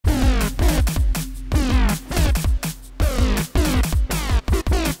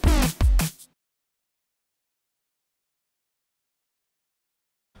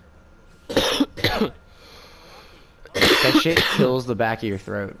That shit kills the back of your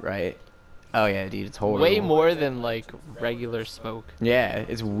throat, right? Oh yeah, dude, it's horrible. Way more than like regular smoke. Yeah,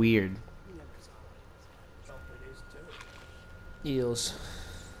 it's weird. Eels.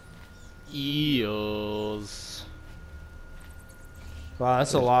 Eels. Wow,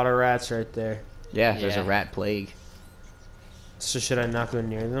 that's a lot of rats right there. Yeah, there's a Yeah. rat plague. So should I not go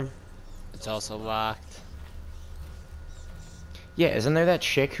near them? It's also locked. Yeah, isn't there that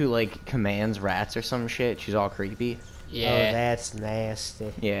chick who like commands rats or some shit? She's all creepy. Oh, Yeah. that's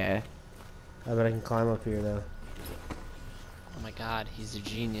nasty. Yeah. I bet I can climb up here though. Oh my god, he's a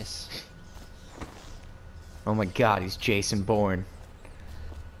genius. Oh my god, he's Jason Bourne.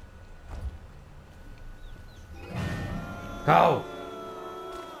 Oh!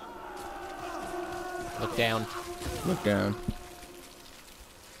 Look down. Look down.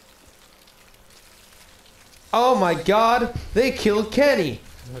 Oh my god! They killed Kenny!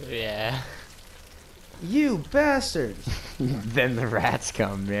 Yeah. You bastard! Then the rats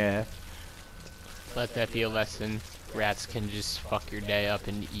come, yeah. Let that be a lesson. Rats can just fuck your day up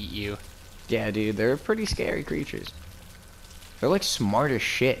and eat you. Yeah, dude, they're pretty scary creatures. They're like smart as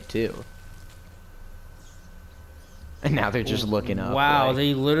shit, too. And now they're just looking up. Wow, like,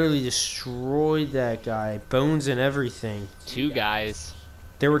 they literally destroyed that guy. Bones and everything. 2 guys.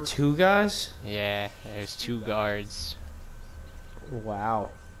 There were 2 guys? Yeah, there's 2 guards. Wow.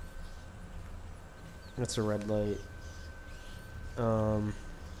 That's a red light. Oh,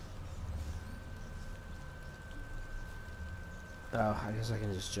 I guess I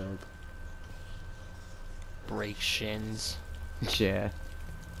can just jump. Break shins. yeah.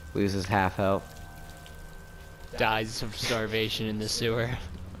 Loses half health. Dies of starvation in the sewer.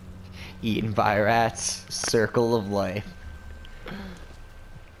 Eaten by rats. Circle of life.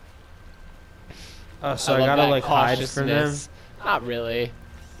 So I love gotta that like hide from them? cautiousness. Not really.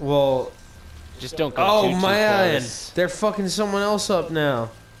 Well, Just don't go oh too man! close. They're fucking someone else up now.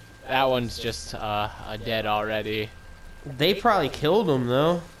 That one's just dead already. They probably killed him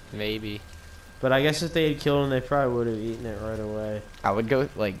though. Maybe. But I guess if they had killed him, they probably would have eaten it right away. I would go,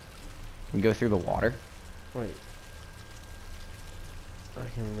 like, go through the water. Wait. I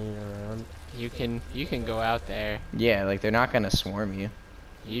can lean around. You can go out there. Yeah, like, they're not gonna swarm you.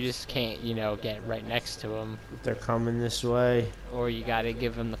 You just can't, you know, get right next to them. They're coming this way. Or you gotta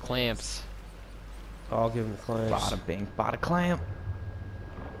give them the clamps. I'll give them clamps. Bada bing, bada clamp.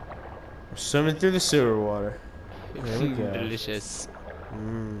 We're swimming through the sewer water. There we go. Delicious.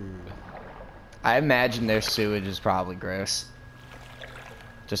 Mmm. I imagine their sewage is probably gross.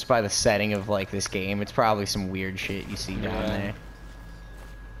 Just by the setting of, like, this game, it's probably some weird shit you see down there.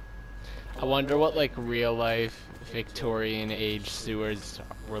 I wonder what, like, real life Victorian age sewers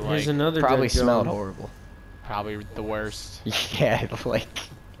were like. Here's another Probably dead smelled dog. horrible. Probably the worst. Yeah, like,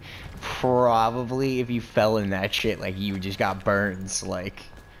 probably if you fell in that shit, like, you just got burns, like,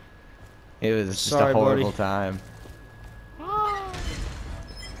 it was just Sorry, a horrible buddy. time.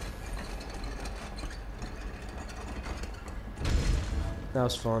 That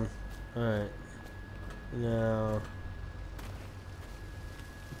was fun. Alright. Now.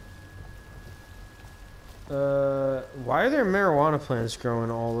 Why are there marijuana plants growing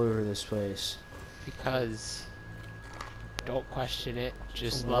all over this place? Because don't question it,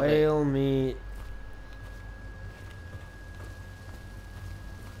 just love it. Whale meat.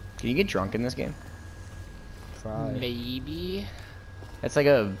 Can you get drunk in this game? Probably. Maybe. It's like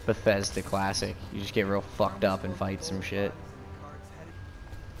a Bethesda classic. You just get real fucked up and fight some shit.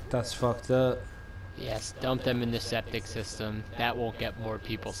 That's fucked up. Yes, dump them in the septic system. That won't get more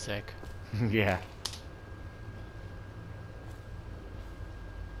people sick. Yeah.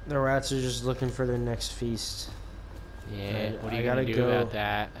 The rats are just looking for their next feast. Yeah, what are I you gonna gotta do go. about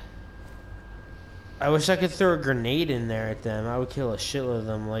that? I wish I could throw a grenade in there at them. I would kill a shitload of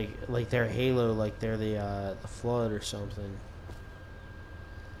them, like they're Halo, like they're the Flood or something.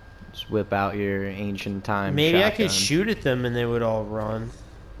 Just whip out your ancient time Maybe I shotgun. could shoot at them and they would all run.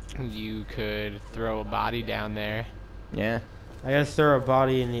 You could throw a body down there. Yeah. I gotta throw a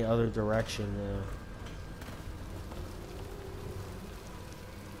body in the other direction though.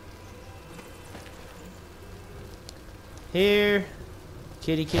 Here,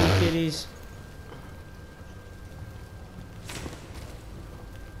 kitty, kitties.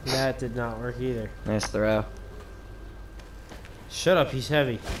 That did not work either. Nice throw. Shut up, he's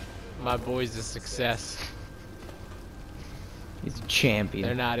heavy. My boy's a success. He's a champion.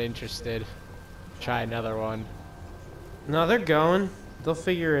 They're not interested. Try another one. No, they're going. They'll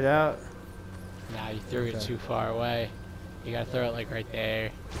figure it out. Nah, you threw it Okay. too far away. You gotta throw it like right there.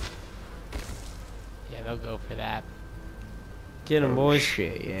 Yeah, they'll go for that. Get 'em, Oh, boys.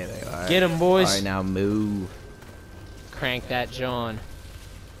 shit, yeah, they are. Get 'em, boys. Alright, now move. Crank that John.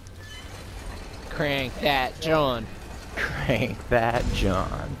 Crank that John. Crank that,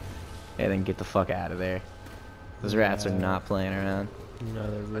 John. Yeah, then get the fuck out of there. Those rats are not playing around. No,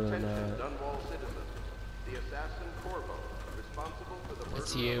 they're really Attention not. Dunwall citizens. The assassin Corvo, responsible for the murder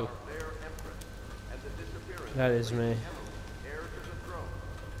It's you. of our fair empress and the disappearance That is me. heir to the throne,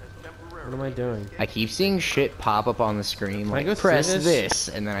 has temporarily What am I doing? I keep seeing shit pop up on the screen, I like, go through press this? this,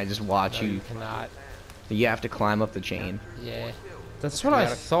 and then I just watch No, you. you cannot. You have to climb up the chain. Yeah. That's what You I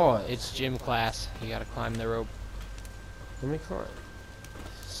gotta- thought. It's gym class. You gotta climb the rope. Let me climb.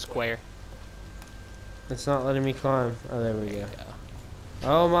 Square. It's not letting me climb. Oh, there we There go. you go.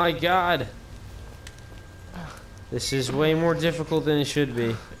 Oh my god. This is way more difficult than it should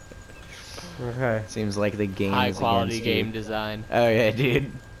be. Okay. Seems like the game High is quality against game you. design. Oh yeah,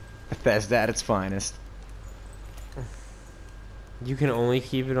 dude. Bethesda at its finest. You can only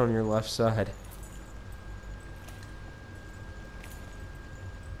keep it on your left side.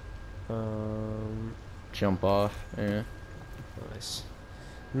 Jump off. Yeah. Nice.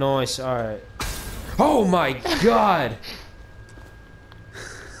 Nice, alright. Oh my god!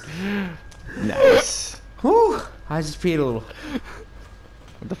 Nice. Whew! I just peed a little.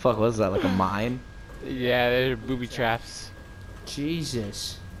 What the fuck was that? Like a mine? Yeah, they're booby traps.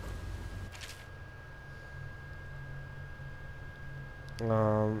 Jesus.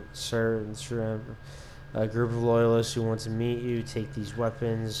 Sir, a group of loyalists who want to meet you, take these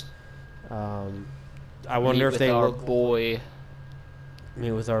weapons. I wonder if they our look. boy.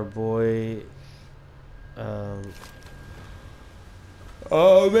 Meet with our boy.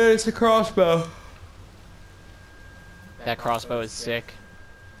 Oh man, it's a crossbow. That crossbow is sick.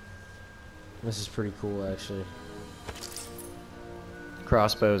 This is pretty cool, actually.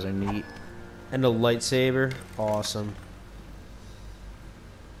 Crossbows are neat. And a lightsaber, awesome.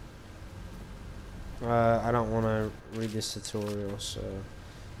 I don't want to read this tutorial, so.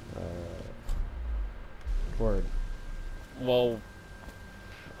 Word. Well,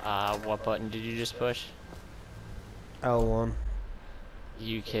 what button did you just push? L1.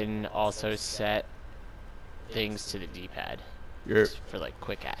 You can also set things to the D-pad for like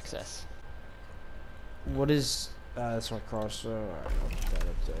quick access. What is? That's my crossbow. Alright, I'll put that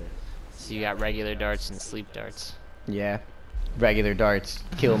up there. So you got regular darts and sleep darts. Yeah. Regular darts.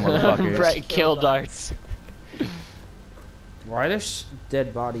 Kill motherfuckers. Right, kill darts. Why are there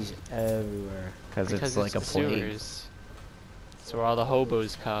dead bodies everywhere? Because Because it's like a the plague. sewers. It's where all the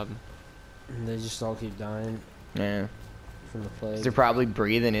hobos come. And they just all keep dying Yeah. from the plague. They're probably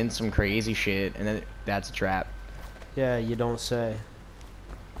breathing in some crazy shit, and then that's a trap. Yeah, you don't say.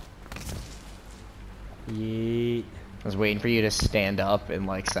 Yeet. I was waiting for you to stand up and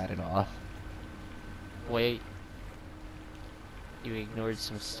like set it off. Wait. You ignored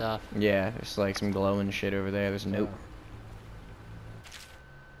some stuff. Yeah, there's like some glowing shit over there. There's a note.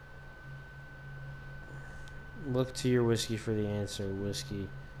 Look to your whiskey for the answer, whiskey.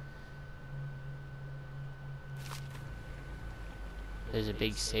 There's a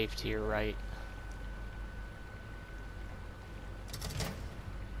big safe to your right.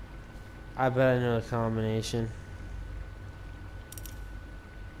 I bet I know the combination.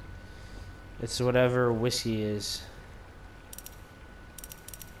 It's whatever whiskey is.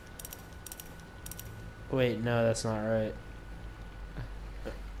 Wait, no, that's not right.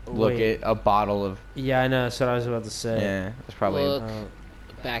 Look Wait. at a bottle of. Yeah, I know. That's what I was about to say. Yeah, it's probably. Look. Oh,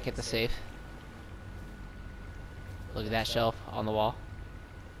 Back at the safe. Look at that shelf on the wall.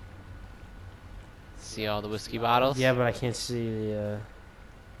 See all the whiskey bottles? yeah, but I can't see the.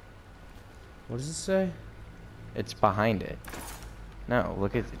 What does it say? It's behind it. No,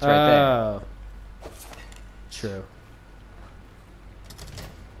 look at it's right there. Oh. True.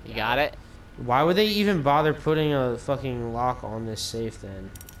 You got it? Why would they even bother putting a fucking lock on this safe then?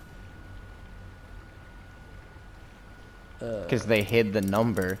 Because they hid the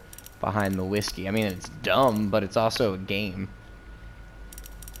number behind the whiskey. I mean, it's dumb, but it's also a game.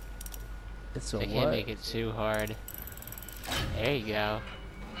 It's a They what? can't make it too hard. There you go.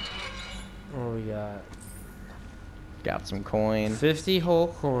 What we got? Got some coin 50 whole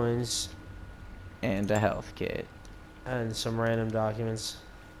coins and a health kit. and some random documents.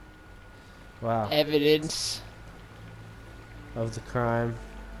 Wow. Evidence. Of the crime.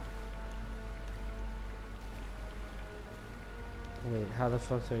 Wait, how the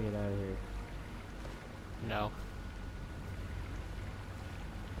fuck do I get out of here? No.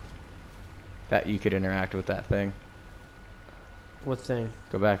 That you could interact with that thing. What thing?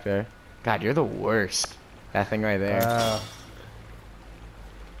 Go back there. God, you're the worst. That thing right there.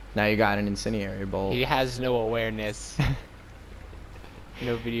 Now you got an incendiary bolt. He has no awareness.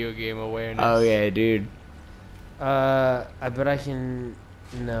 No video game awareness. Oh yeah, dude. I bet I can.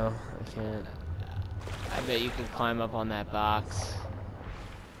 No, I can't. I bet you could climb up on that box.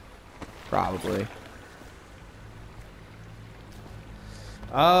 Probably.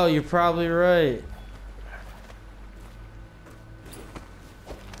 Oh, you're probably right.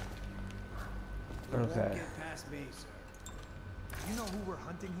 Okay. Get past me, sir. You know who we're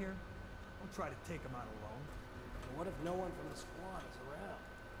hunting here? Don't try to take him out alone. But what if no one from the squad is around?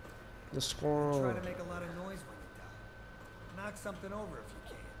 The Try squirrel. to make a lot of noise when you die. Knock something over if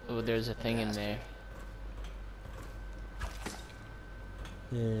you can. Oh, there's a thing in there.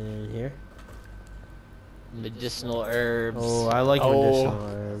 In here. Medicinal herbs. Oh, I like medicinal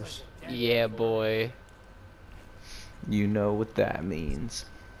herbs. Yeah, boy. You know what that means.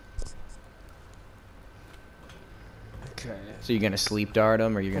 Okay. So you're gonna sleep dart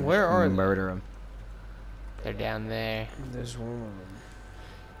them, or you're gonna Where are they? murder them? They're down there. There's one of them.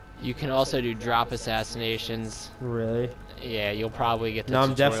 You can also do drop assassinations. Really? Yeah, you'll probably get the No, I'm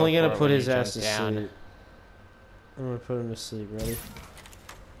tutorial definitely for gonna it put when his he ass jumps to down. sleep. I'm gonna put him to sleep. Ready?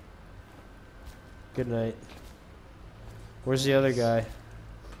 Good night. Where's the other guy?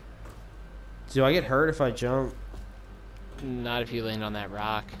 Do I get hurt if I jump? Not if you land on that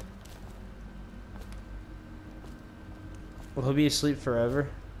rock. Will he be asleep forever?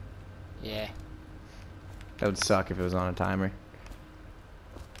 Yeah. That would suck if it was on a timer.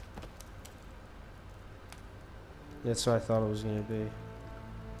 That's what I thought it was gonna be.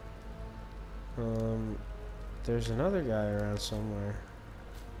 There's another guy around somewhere.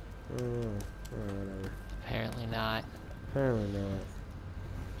 Whatever. Apparently not. Apparently not.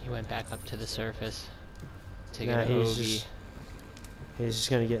 He went back up to the surface to Nah, get a he's hoagie. he's just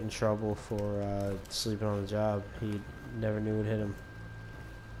gonna get in trouble for sleeping on the job. He never knew it hit him.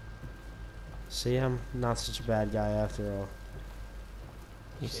 See, I'm not such a bad guy after all.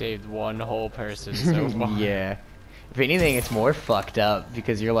 You saved one whole person so far. Yeah. If anything, it's more fucked up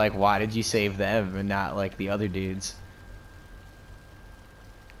because you're like, why did you save them and not like the other dudes?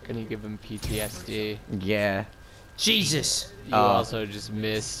 Gonna give him PTSD. Yeah. Jesus! You also just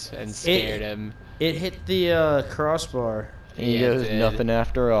missed and scared him. It hit the crossbar. And he Yeah, it goes, did. nothing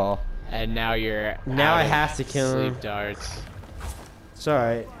after all. And now you're Now out I of have to kill him. sleep darts. It's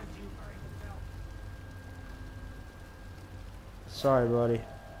alright. Sorry, buddy.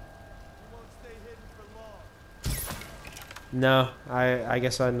 No, I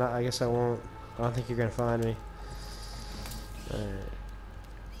guess I won't. I don't think you're gonna find me. Alright.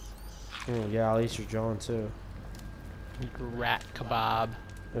 Oh, yeah, I'll eat your John too. Rat kebab.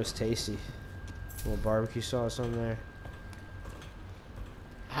 It was tasty. A little barbecue sauce on there.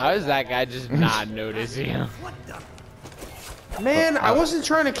 How does that guy just not notice you? Man, I wasn't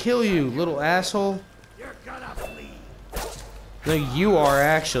trying to kill you, little asshole. You're gonna bleed. No, you are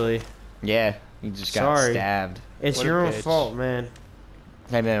actually. Yeah. You just got Sorry. stabbed. It's What a your own bitch. fault, man.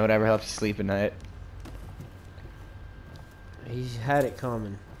 Hey man, whatever helps you sleep at night. He had it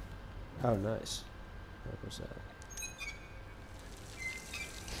coming. Oh, nice. What was that?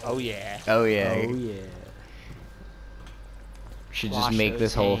 Oh yeah. Oh yeah. Oh, yeah. Should Wash just make those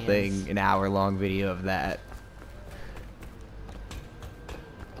this whole hands. thing an hour-long video of that.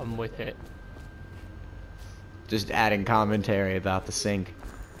 I'm with it. Just adding commentary about the sink.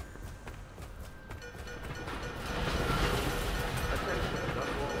 Attention,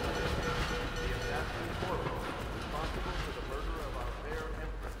 Dunwall. The assassin Corvo, responsible for the murder of our fair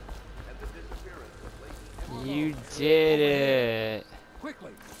empress and the disappearance of Lady Emma. You did it.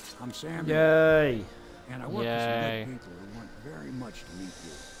 Quickly, I'm Sam, Yay. and I work with some Yay. good people who want very much to meet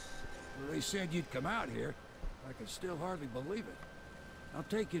you. Well, they said you'd come out here. I could still hardly believe it. I'll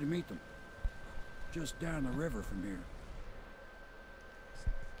take you to meet them. Just down the river from here.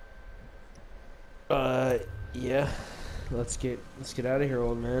 Yeah. Let's get out of here,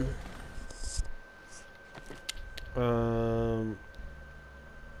 old man.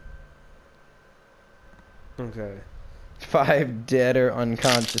 Okay. 5 dead or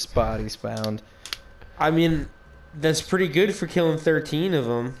unconscious bodies found. I mean, that's pretty good for killing 13 of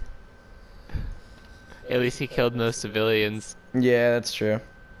them. At least he killed no civilians, Yeah, that's true.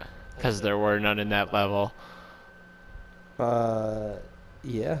 because there were none in that level.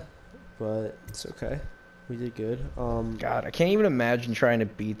 Yeah, but it's okay. We did good. God, I can't even imagine trying to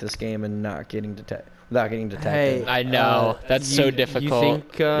beat this game and not getting without getting detected. Hey, I know, that's so difficult. You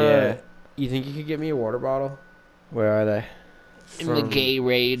think? Yeah. You think you could get me a water bottle? Where are they? In the From gay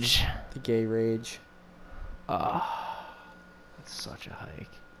rage. The gay rage. That's such a hike.